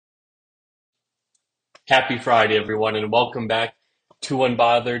Happy Friday, everyone, and welcome back to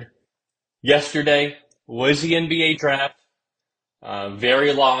Unbothered. Yesterday was the NBA draft.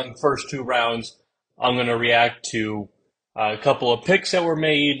 Very long first two rounds. I'm going to react to a couple of picks that were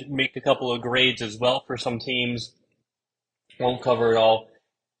made, make a couple of grades as well for some teams. Won't cover it all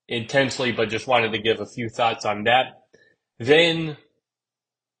intensely, but just wanted to give a few thoughts on that. Then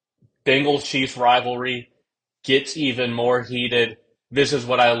Bengals Chiefs rivalry gets even more heated. This is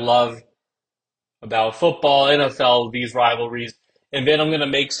what I love about football, NFL, these rivalries. And then I'm going to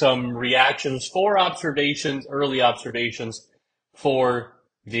make some reactions for observations, early observations for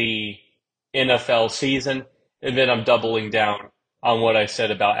the NFL season. And then I'm doubling down on what I said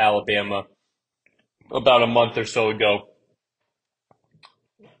about Alabama about a month or so ago.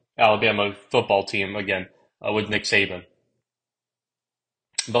 Alabama football team again with Nick Saban.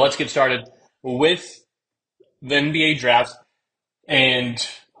 But let's get started with the NBA draft. And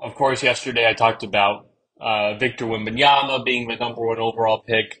of course, yesterday I talked about Victor Wembanyama being the number one overall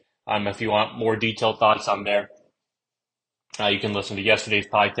pick. If you want more detailed thoughts on there, you can listen to yesterday's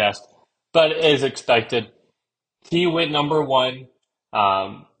podcast. But as expected, he went number one.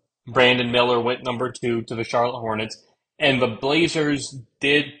 Brandon Miller went number two to the Charlotte Hornets. And the Blazers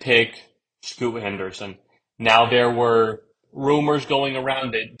did pick Scoot Henderson. Now, there were rumors going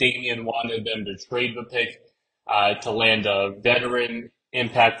around that Damian wanted them to trade the pick to land a veteran,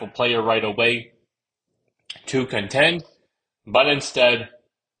 impactful player right away to contend, but instead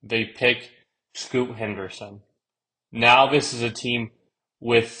they pick Scoot Henderson. Now this is a team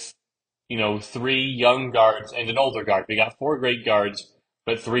with, three young guards and an older guard. We got four great guards,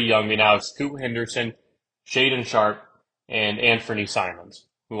 but three young. We now have Scoot Henderson, Shaden Sharp, and Anthony Simons,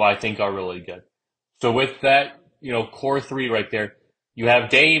 who I think are really good. So with that, core three right there, you have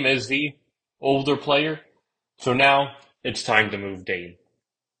Dame as the older player. So now it's time to move Dame.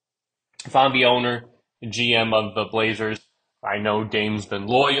 If I'm the owner, GM of the Blazers, I know Dame's been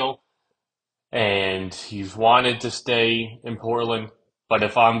loyal and he's wanted to stay in Portland. But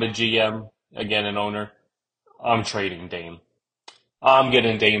if I'm the GM, again, an owner, I'm trading Dame. I'm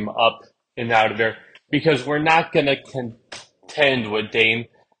getting Dame up and out of there because we're not going to contend with Dame.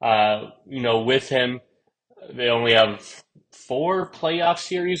 With him, they only have four playoff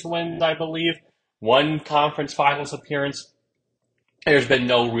series wins, I believe, one conference finals appearance. There's been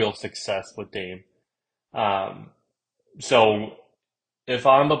no real success with Dame. So if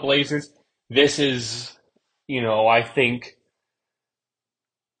I'm the Blazers, this is, I think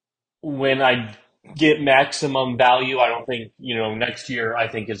when I get maximum value, I don't think, next year I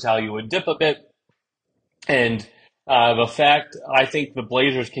think his value would dip a bit. And the fact I think the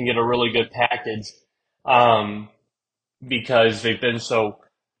Blazers can get a really good package because they've been so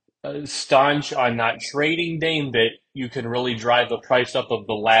staunch on not trading Dame that you can really drive the price up of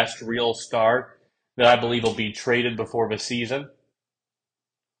the last real star that I believe will be traded before the season.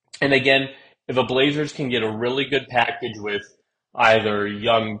 And again, if the Blazers can get a really good package with either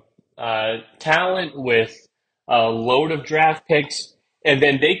young talent, with a load of draft picks, and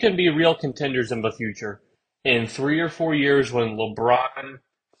then they can be real contenders in the future. In 3 or 4 years, when LeBron,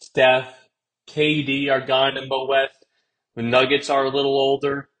 Steph, KD are gone in the West, the Nuggets are a little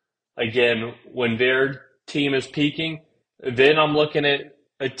older. Again, when their team is peaking, then I'm looking at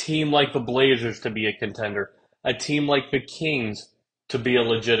a team like the Blazers to be a contender, a team like the Kings to be a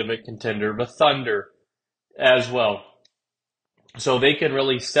legitimate contender, the Thunder as well. So they can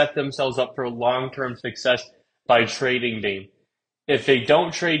really set themselves up for long-term success by trading Dame. If they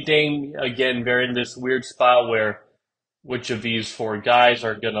don't trade Dame, again, they're in this weird spot where which of these four guys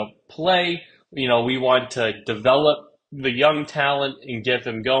are going to play. We want to develop the young talent and get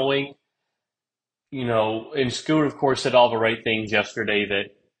them going. And Scoot, of course, said all the right things yesterday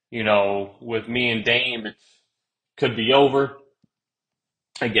that, with me and Dame, it could be over.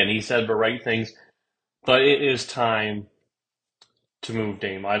 Again, he said the right things, but it is time to move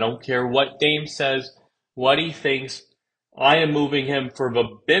Dame. I don't care what Dame says, what he thinks. I am moving him for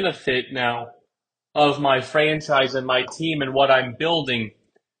the benefit now of my franchise and my team and what I'm building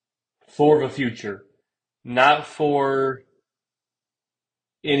for the future, not for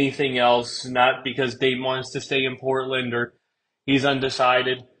anything else, not because Dame wants to stay in Portland or he's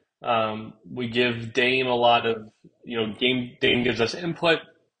undecided. We give Dame a lot of, Dame gives us input.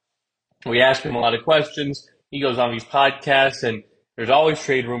 We ask him a lot of questions. He goes on these podcasts, and there's always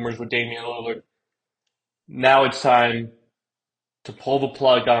trade rumors with Damian Lillard. Now it's time to pull the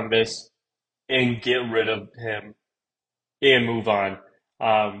plug on this and get rid of him and move on.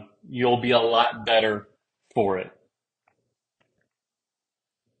 You'll be a lot better for it.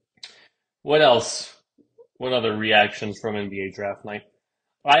 What else? What other reactions from NBA draft night?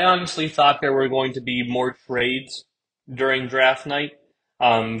 I honestly thought there were going to be more trades during draft night.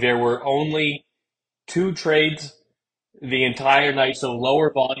 There were only two trades the entire night, so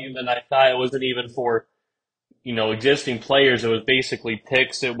lower volume than I thought. It wasn't even for, existing players. It was basically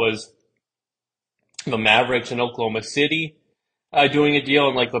picks. It was the Mavericks and Oklahoma City doing a deal,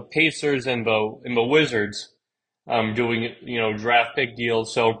 and like the Pacers and the Wizards doing draft pick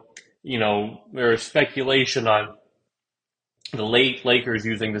deals. So there was speculation on the late Lakers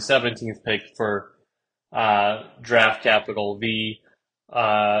using the 17th pick for draft capital. The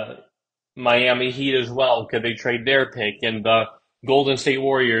uh, Miami Heat as well. Could they trade their pick? And the Golden State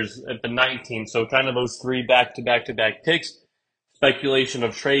Warriors at the 19th. So kind of those three back-to-back-to-back picks. Speculation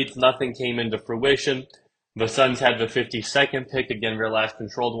of trades. Nothing came into fruition. The Suns had the 52nd pick. Again, their last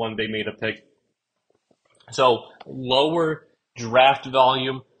controlled one. They made a pick. So lower draft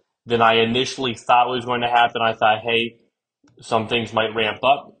volume than I initially thought was going to happen. I thought, hey, some things might ramp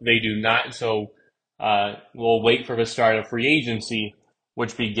up. They do not. So we'll wait for the start of free agency,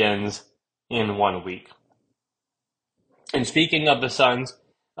 which begins in 1 week. And speaking of the Suns,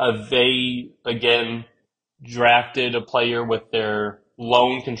 they again drafted a player with their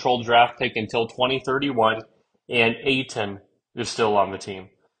loan controlled draft pick until 2031, and Ayton is still on the team.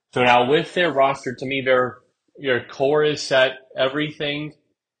 So now with their roster, to me, their core is set. Everything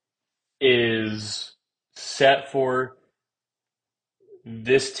is set for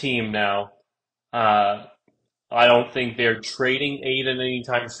this team now. Uh, I don't think they're trading Aiden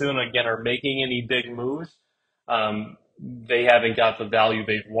anytime soon. Again, or making any big moves. They haven't got the value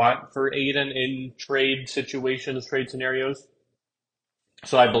they want for Aiden in trade situations, trade scenarios.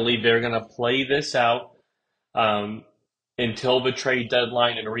 So I believe they're going to play this out um, until the trade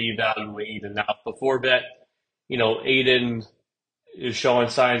deadline and reevaluate. And now, before that, Aiden is showing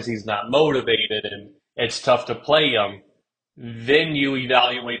signs he's not motivated and it's tough to play him. Then you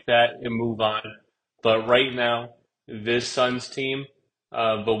evaluate that and move on. But right now, this Suns team,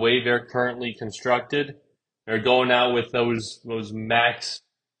 the way they're currently constructed, they're going out with those max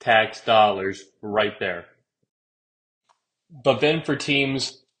tax dollars right there. But then for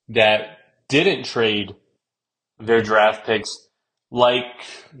teams that didn't trade their draft picks, like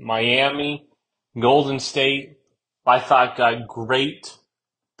Miami, Golden State, I thought got great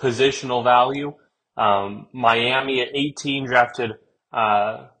positional value. Miami at 18 drafted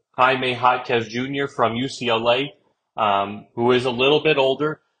Jaime Jaquez Jr. from UCLA, who is a little bit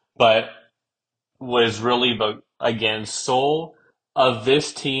older, but was really the, again, soul of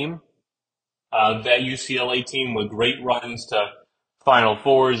this team, that UCLA team with great runs to Final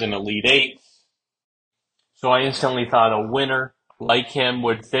Fours and Elite Eights. So I instantly thought a winner like him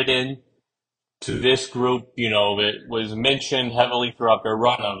would fit in to this group, that was mentioned heavily throughout their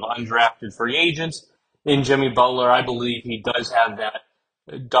run of undrafted free agents. In Jimmy Butler, I believe he does have that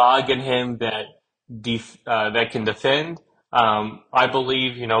dog in him that can defend. I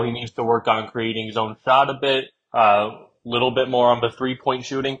believe, he needs to work on creating his own shot a bit, little bit more on the 3-point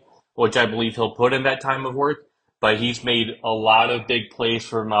shooting, which I believe he'll put in that time of work. But he's made a lot of big plays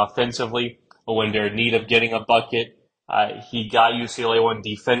for him offensively when they're in need of getting a bucket. He got UCLA one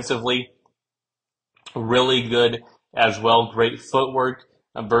defensively really good as well. Great footwork,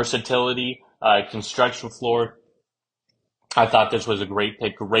 versatility, construction floor. I thought this was a great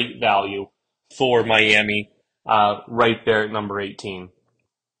pick, great value for Miami, right there at number 18.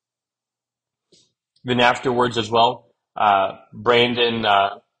 Then afterwards as well, Brandon,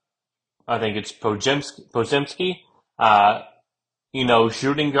 I think it's Podziemski,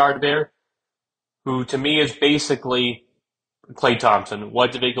 shooting guard there, who to me is basically Klay Thompson.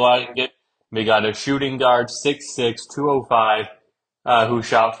 What did they go out and get? They got a shooting guard, 6'6", 205, who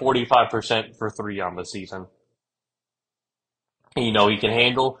shot 45% for three on the season. He can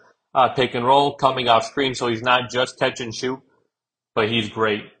handle pick and roll coming off screen, so he's not just catch and shoot, but he's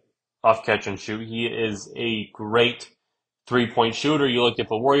great off catch and shoot. He is a great 3-point shooter. You look at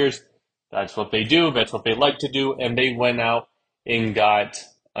the Warriors, that's what they do, that's what they like to do, and they went out and got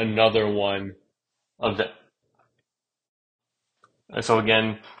another one of them. So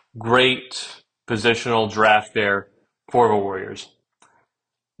again, great positional draft there for the Warriors.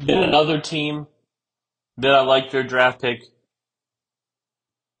 Then another team that I like their draft pick,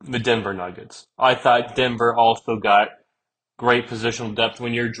 the Denver Nuggets. I thought Denver also got great positional depth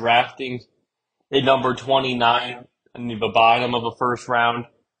when you're drafting at number 29 in the bottom of the first round.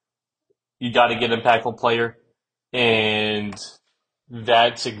 You got to get an impactful player, and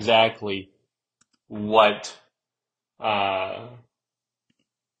that's exactly what the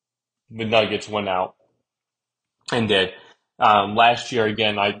Nuggets went out and did. Last year,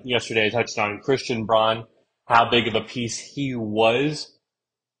 again, yesterday I touched on Christian Braun, how big of a piece he was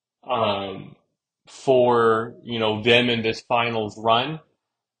um, for them in this finals run.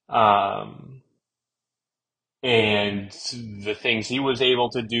 Um, and the things he was able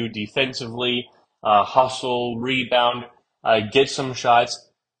to do defensively, hustle, rebound, get some shots.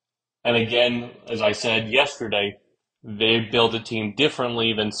 And again, as I said yesterday, they build a team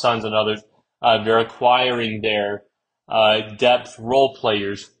differently than Suns and others. They're acquiring their depth role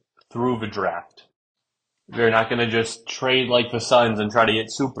players through the draft. They're not going to just trade like the Suns and try to get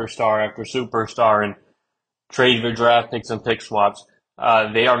superstar after superstar and trade their draft picks and pick swaps.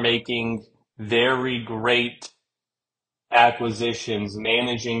 They are making very great acquisitions,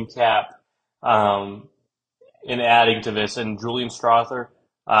 managing cap, um, and adding to this. And Julian Strother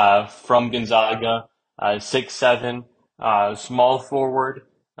from Gonzaga, 6'7", small forward,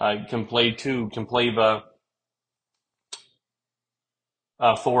 can play two, can play the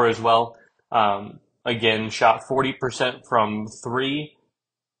four as well. Again, shot 40% from three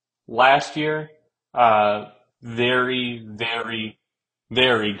last year. Uh, very, very,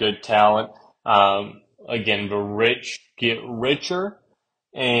 very good talent. Again, the rich get richer,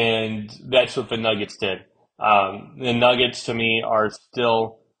 and that's what the Nuggets did. The Nuggets, to me, are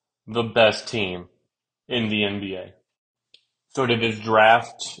still the best team in the NBA. Sort of his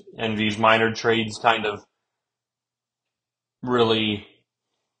draft and these minor trades kind of really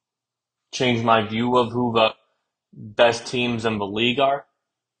changed my view of who the best teams in the league are.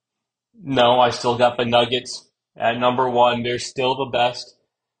 No, I still got the Nuggets at number one. They're still the best.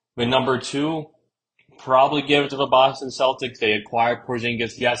 The number two, probably give it to the Boston Celtics. They acquired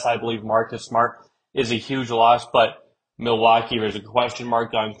Porzingis. Yes, I believe Marcus Smart is a huge loss, but Milwaukee, there's a question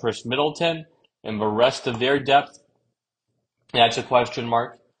mark on Chris Middleton, and the rest of their depth, that's a question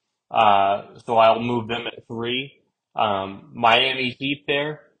mark. So I'll move them at three. Miami Heat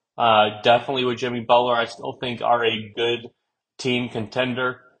there, definitely with Jimmy Butler, I still think are a good team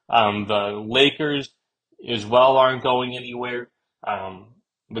contender. The Lakers as well aren't going anywhere. Um,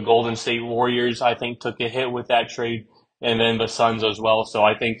 the Golden State Warriors, I think, took a hit with that trade, and then the Suns as well. So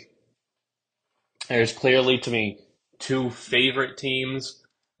I think there's clearly, to me, two favorite teams,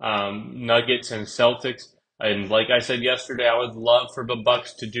 Nuggets and Celtics. And like I said yesterday, I would love for the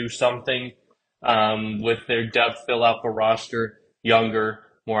Bucks to do something with their depth, fill out the roster, younger,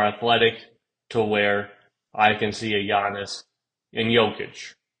 more athletic, to where I can see a Giannis and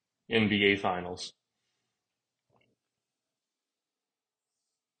Jokic NBA Finals.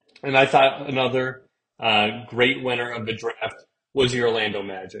 And I thought another great winner of the draft was the Orlando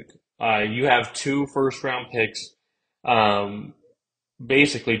Magic. You have two first round picks, um,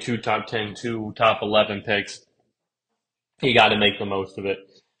 basically two top 10, two top 11 picks. You got to make the most of it.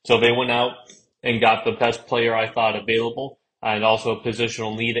 So they went out and got the best player I thought available, and also a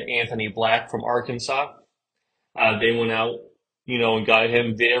positional need, Anthony Black from Arkansas. They went out, and got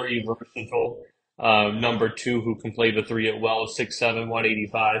him very versatile. Number two, who can play the three at well, 6'7",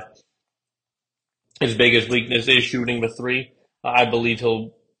 185. His biggest weakness is shooting the three. I believe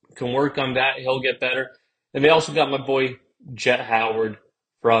he'll can work on that. He'll get better. And they also got my boy Jet Howard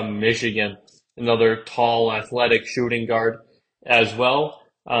from Michigan, another tall, athletic shooting guard as well.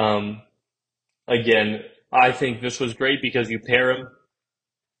 Again, I think this was great because you pair him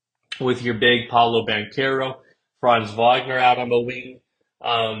with your big Paulo Banchero, Franz Wagner out on the wing,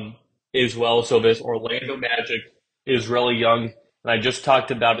 as well. So this Orlando Magic is really young. And I just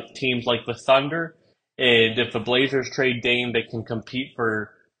talked about teams like the Thunder. And if the Blazers trade Dame, they can compete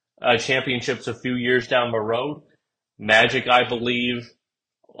for championships a few years down the road. Magic, I believe,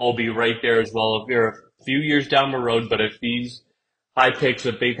 will be right there as well. If they're a few years down the road, but if these high picks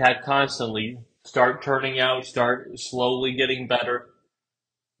that they've had constantly start turning out, start slowly getting better,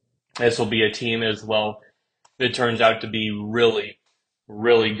 this will be a team as well that turns out to be really,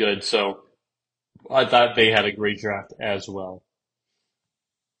 really good. So I thought they had a great draft as well.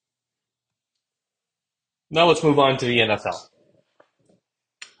 Now let's move on to the NFL.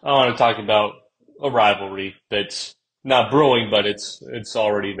 I want to talk about a rivalry that's not brewing, but it's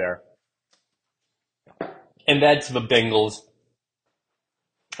already there, and that's the Bengals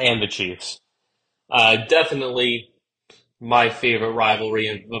and the Chiefs. Definitely my favorite rivalry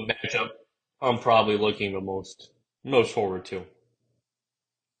and the matchup I'm probably looking the most forward to.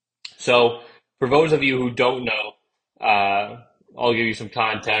 So, for those of you who don't know, I'll give you some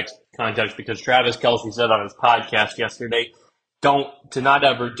context because Travis Kelce said on his podcast yesterday, don't to not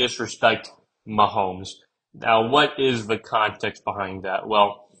ever disrespect Mahomes. Now, what is the context behind that?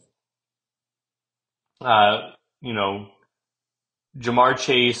 Well, uh, you know, Jamar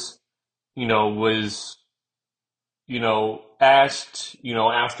Chase, was, asked,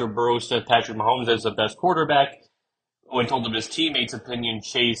 after Burrow said Patrick Mahomes is the best quarterback, when told of his teammates' opinion,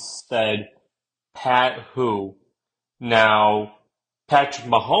 Chase said, Pat who? Now, Patrick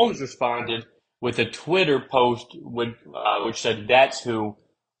Mahomes responded with a Twitter post which said, that's who,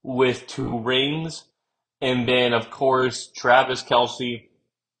 with two rings. And then, of course, Travis Kelce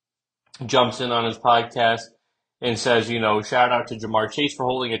jumps in on his podcast and says, shout out to Jamar Chase for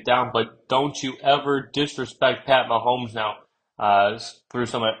holding it down, but don't you ever disrespect Pat Mahomes now. Threw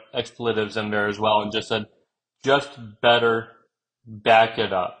some expletives in there as well and just said, just better back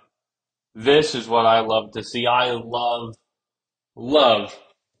it up. This is what I love to see. I love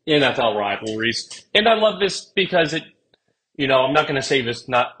NFL rivalries. And I love this because I'm not going to say this,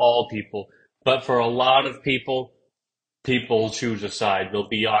 not all people, but for a lot of people choose a side. They'll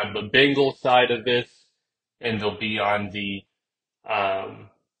be on the Bengals side of this, and they'll be on the um,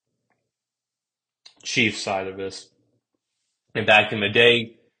 Chiefs side of this. And back in the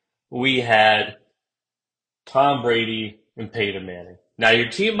day, we had Tom Brady and Peyton Manning. Now, your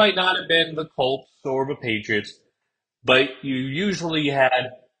team might not have been the Colts or the Patriots, but you usually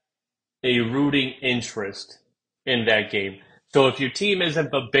had a rooting interest in that game. So if your team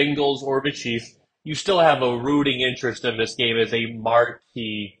isn't the Bengals or the Chiefs, you still have a rooting interest in this game as a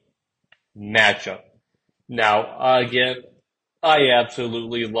marquee matchup. Now, again, I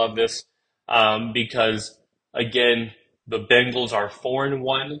absolutely love this because, again, the Bengals are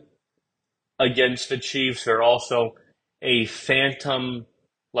 4-1 against the Chiefs. They're also a phantom,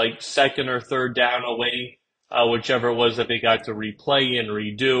 like second or third down away, whichever it was that they got to replay and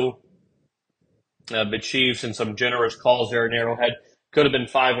redo. The Chiefs and some generous calls there in Arrowhead could have been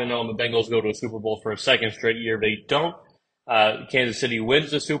 5-0. The Bengals go to a Super Bowl for a second straight year. They don't. Kansas City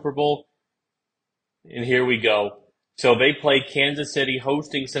wins the Super Bowl, and here we go. So they play Kansas City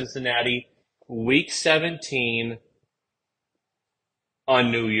hosting Cincinnati Week 17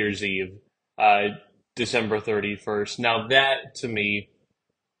 on New Year's Eve, December 31st. Now that, to me,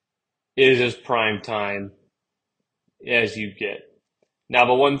 is as prime time as you get. Now,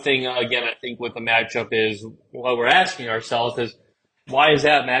 the one thing, again, I think with the matchup is, what we're asking ourselves is, why is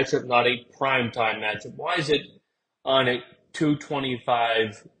that matchup not a primetime matchup? Why is it on at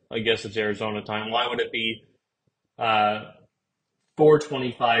 2:25, I guess it's Arizona time? Why would it be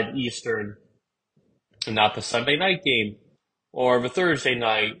 4:25 Eastern and not the Sunday night game or the Thursday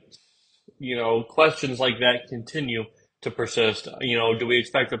night? Questions like that continue to persist. Do we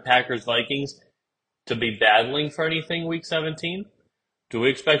expect the Packers-Vikings to be battling for anything Week 17? Do we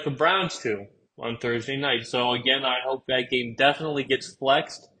expect the Browns to on Thursday night? So again, I hope that game definitely gets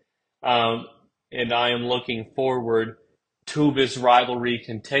flexed. And I am looking forward to this rivalry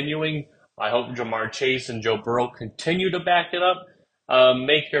continuing. I hope Jamar Chase and Joe Burrow continue to back it up.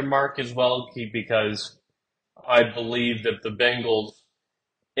 Make your mark as well, because I believe that the Bengals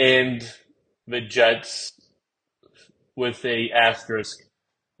and the Jets with a asterisk,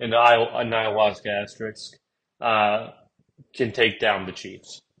 an ayahuasca asterisk, can take down the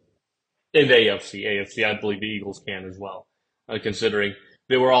Chiefs. In the AFC, I believe the Eagles can as well, considering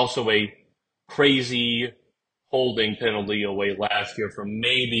they were also a crazy holding penalty away last year from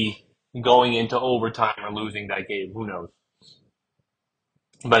maybe going into overtime or losing that game. Who knows?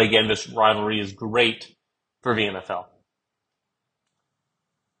 But again, this rivalry is great for the NFL.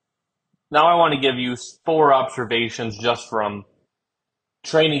 Now I want to give you 4 observations just from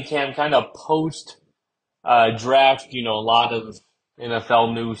training camp, kind of post draft. A lot of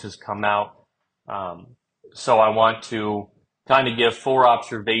NFL news has come out. So I want to kind of give 4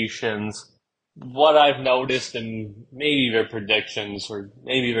 observations, what I've noticed, and maybe they're predictions or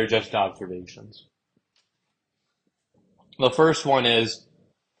maybe they're just observations. The first one is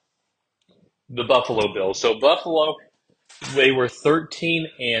the Buffalo Bills. So Buffalo, they were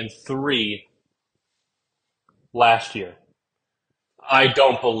 13-3 last year. I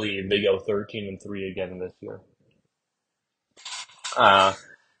don't believe they go 13-3 again this year. I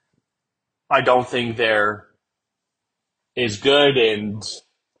don't think they're as good, and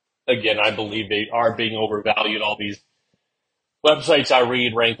again, I believe they are being overvalued. All these websites I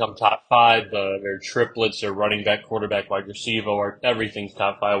read rank them top 5. Their triplets, their running back, quarterback, wide receiver, or everything's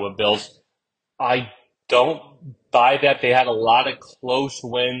top 5 with Bills. I don't buy that. They had a lot of close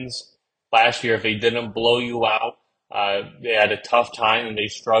wins last year. If they didn't blow you out, they had a tough time and they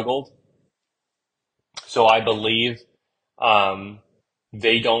struggled. So I believe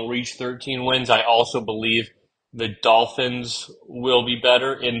they don't reach 13 wins. I also believe the Dolphins will be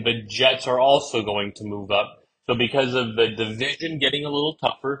better, and the Jets are also going to move up. So because of the division getting a little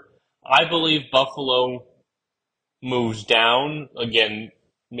tougher, I believe Buffalo moves down. Again,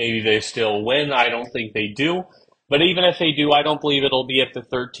 maybe they still win. I don't think they do. But even if they do, I don't believe it'll be at the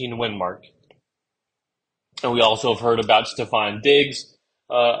 13 win mark. And we also have heard about Stephon Diggs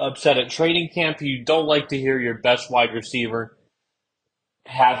upset at training camp. You don't like to hear your best wide receiver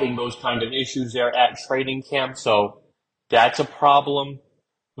having those kind of issues there at training camp. So that's a problem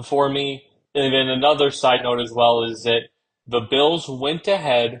for me. And then another side note as well is that the Bills went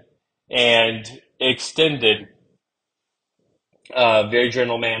ahead and extended their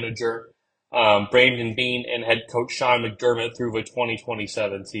general manager, Brandon Bean, and head coach Sean McDermott through the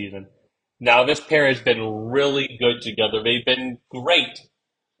 2027 season. Now, this pair has been really good together. They've been great,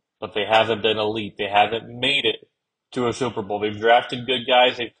 but they haven't been elite. They haven't made it to a Super Bowl. They've drafted good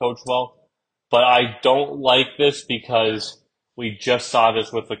guys, they've coached well, but I don't like this because we just saw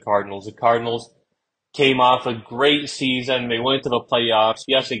this with the Cardinals. The Cardinals came off a great season. They went to the playoffs.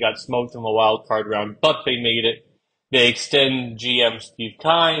 Yes, they got smoked in the wild card round, but they made it. They extend GM Steve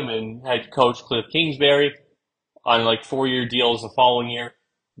Keim and head coach Cliff Kingsbury on like 4-year deals the following year.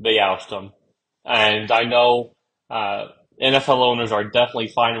 They oust them. And I know NFL owners are definitely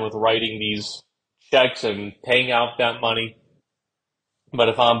fine with writing these checks and paying out that money. But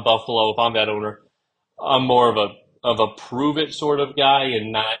if I'm Buffalo, if I'm that owner, I'm more of a prove it sort of guy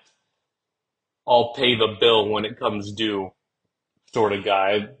and not I'll pay the bill when it comes due sort of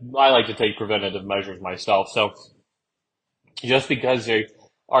guy. I like to take preventative measures myself. So just because they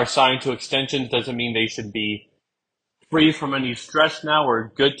are signed to extensions doesn't mean they should be free from any stress now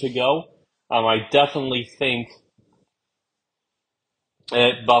or good to go. I definitely think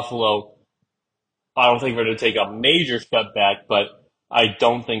at Buffalo, I don't think they're going to take a major step back, but I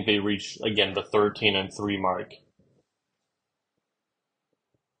don't think they reach again the 13-3 mark.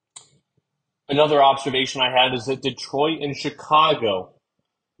 Another observation I had is that Detroit and Chicago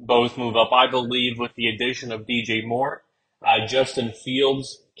both move up. I believe with the addition of DJ Moore, Justin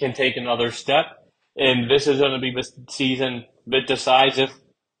Fields can take another step, and this is going to be the season that decides if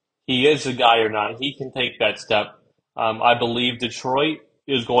he is the guy or not. He can take that step. I believe Detroit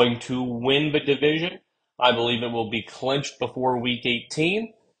is going to win the division. I believe it will be clinched before Week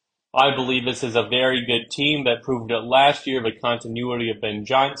 18. I believe this is a very good team that proved it last year. The continuity of Ben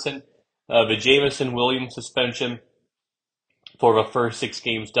Johnson, the Jamison Williams suspension for the first 6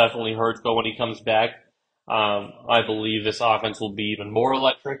 games definitely hurts, but when he comes back, I believe this offense will be even more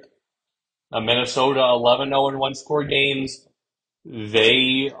electric. Minnesota 11-0 in one-score games.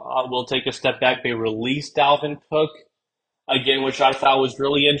 They will take a step back. They released Dalvin Cook again, which I thought was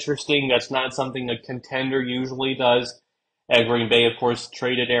really interesting. That's not something a contender usually does. And Green Bay, of course,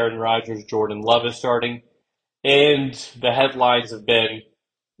 traded Aaron Rodgers. Jordan Love is starting. And the headlines have been,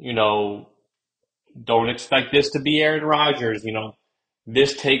 you know, don't expect this to be Aaron Rodgers.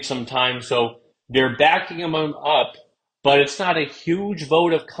 This takes some time. So they're backing him up, but it's not a huge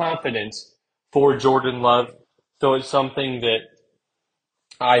vote of confidence for Jordan Love. So it's something that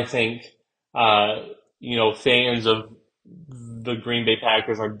I think, fans of the Green Bay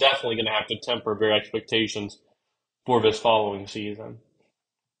Packers are definitely going to have to temper their expectations for this following season.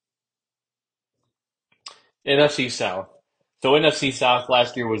 NFC South. So NFC South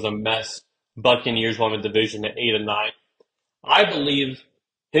last year was a mess. Buccaneers won the division at 8-9. I believe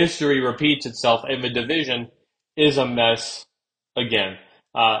history repeats itself, and the division is a mess again.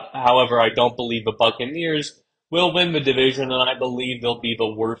 However, I don't believe the Buccaneers will win the division, and I believe they'll be the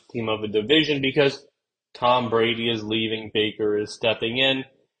worst team of the division because Tom Brady is leaving, Baker is stepping in.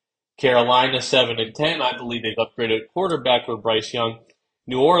 Carolina 7-10. I believe they've upgraded quarterback with Bryce Young.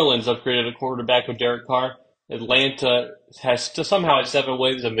 New Orleans upgraded a quarterback with Derek Carr. Atlanta has somehow had 7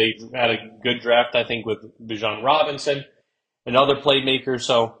 wins, and they had a good draft, I think, with Bijan Robinson and other playmakers.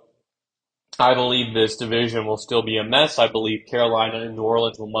 So I believe this division will still be a mess. I believe Carolina and New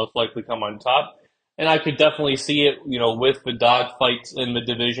Orleans will most likely come on top. And I could definitely see it, with the dog fights in the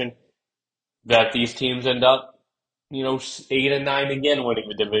division, that these teams end up, 8-9 again winning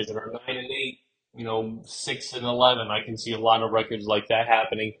the division, or 9-8, 6-11. I can see a lot of records like that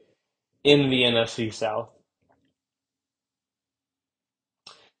happening in the NFC South.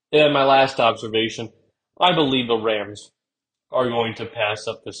 And my last observation, I believe the Rams are going to pass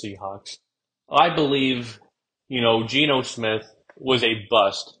up the Seahawks. I believe, Geno Smith was a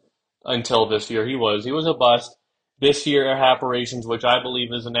bust until this year. He was a bust. This year, operations, which I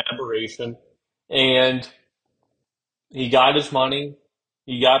believe is an aberration. And he got his money.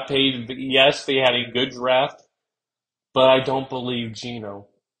 He got paid. Yes, they had a good draft, but I don't believe Geno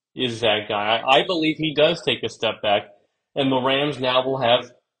is that guy. I believe he does take a step back, and the Rams now will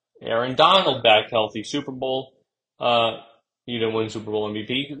have Aaron Donald back healthy. Super Bowl, he didn't win Super Bowl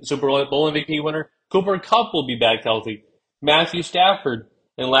MVP. Super Bowl MVP winner. Cooper Kupp will be back healthy. Matthew Stafford.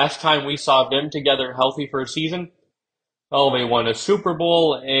 And last time we saw them together healthy for a season, oh, they won a Super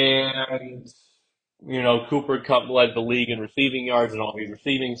Bowl and Cooper Cup led the league in receiving yards and all these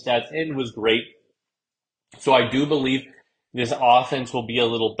receiving stats and was great. So I do believe this offense will be a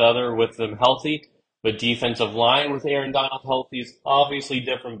little better with them healthy. The defensive line with Aaron Donald healthy is obviously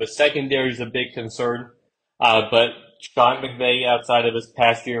different, but secondary is a big concern. But Sean McVay, outside of his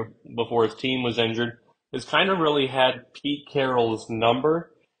past year before his team was injured, has kind of really had Pete Carroll's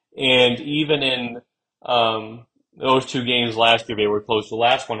number. And even in those two games last year, they were close. The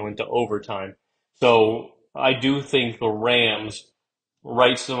last one went to overtime. So I do think the Rams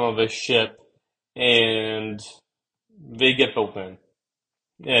right some of his ship and they get the win.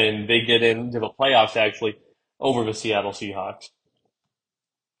 And they get into the playoffs actually over the Seattle Seahawks.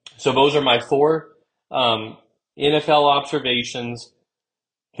 So those are my four um, NFL observations.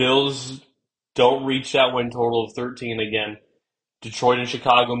 Bills don't reach that win total of 13 again. Detroit and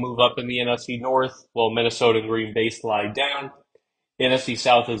Chicago move up in the NFC North, while Minnesota and Green Bay slide down. NFC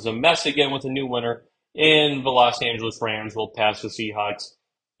South is a mess again with a new winner, and the Los Angeles Rams will pass the Seahawks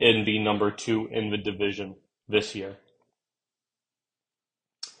and be number two in the division this year.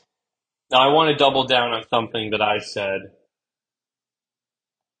 Now, I want to double down on something that I said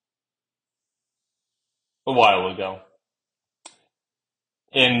a while ago.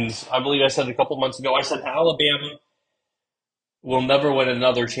 And I believe I said a couple months ago, I said Alabama will never win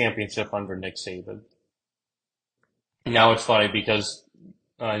another championship under Nick Saban. Now it's funny because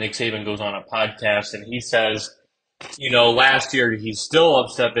Nick Saban goes on a podcast and he says, last year he's still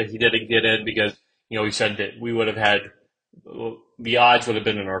upset that he didn't get in because, he said that we would have had, the odds would have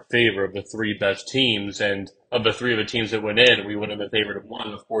been in our favor of the three best teams. And of the three of the teams that went in, we would have been favored of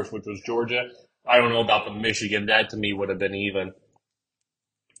one, of course, which was Georgia. I don't know about the Michigan. That to me would have been even.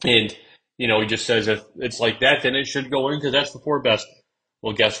 And, he just says if it's like that, then it should go in because that's the four best.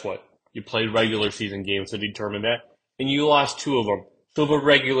 Well, guess what? You played regular season games to determine that, and you lost two of them. So the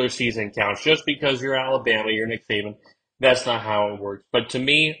regular season counts. Just because you're Alabama, you're Nick Saban, that's not how it works. But to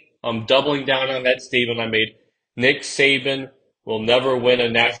me, I'm doubling down on that statement I made. Nick Saban will never win a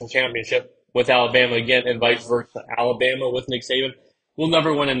national championship with Alabama again, and vice versa. Alabama with Nick Saban will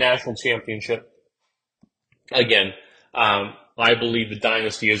never win a national championship again. I believe the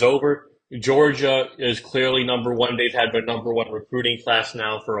dynasty is over. Georgia is clearly number one. They've had their number one recruiting class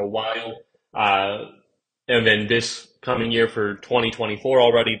now for a while. And then this coming year for 2024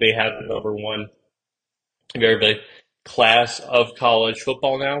 already, they have the number one very big class of college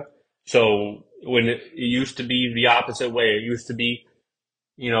football now. So when it used to be the opposite way, it used to be,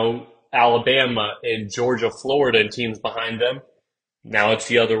 Alabama and Georgia, Florida, and teams behind them. Now it's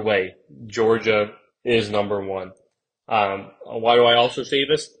the other way. Georgia is number one. Why do I also say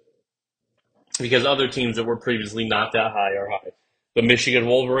this? Because other teams that were previously not that high are high. The Michigan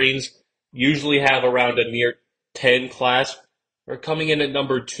Wolverines usually have around a near 10 class. They're coming in at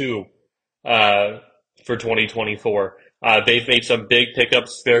number two for 2024. They've made some big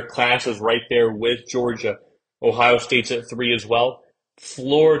pickups. Their class is right there with Georgia. Ohio State's at three as well.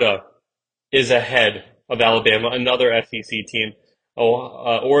 Florida is ahead of Alabama, another SEC team.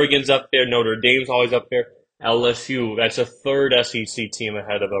 Oregon's up there. Notre Dame's always up there. LSU, that's a third SEC team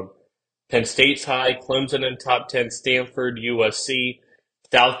ahead of them. Penn State's high, Clemson in top 10, Stanford, USC,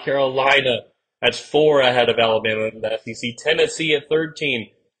 South Carolina, that's four ahead of Alabama in the SEC. Tennessee at 13,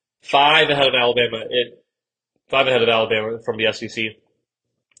 five ahead of Alabama, from the SEC.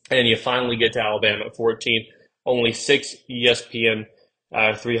 And you finally get to Alabama at 14, only six ESPN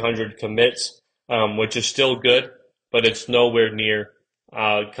 300 commits, which is still good, but it's nowhere near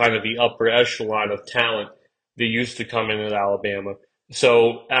kind of the upper echelon of talent that used to come in at Alabama.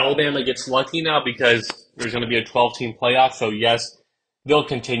 So Alabama gets lucky now because there's going to be a 12-team playoff. So yes, they'll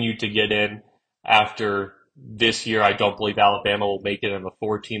continue to get in after this year. I don't believe Alabama will make it in the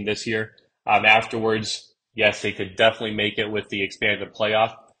 4-team this year. Afterwards, yes, they could definitely make it with the expanded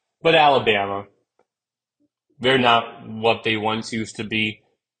playoff. But Alabama, they're not what they once used to be.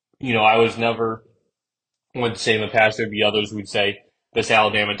 I was never one to say in the past there'd be others who'd say this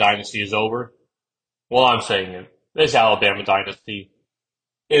Alabama dynasty is over. Well, I'm saying it. This Alabama dynasty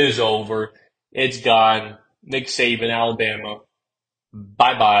is over. It's gone. Nick Saban, Alabama.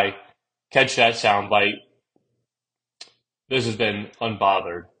 Bye-bye. Catch that soundbite. This has been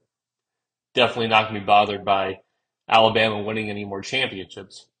Unbothered. Definitely not going to be bothered by Alabama winning any more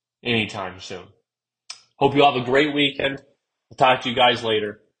championships anytime soon. Hope you all have a great weekend. I'll talk to you guys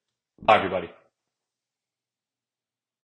later. Bye, everybody.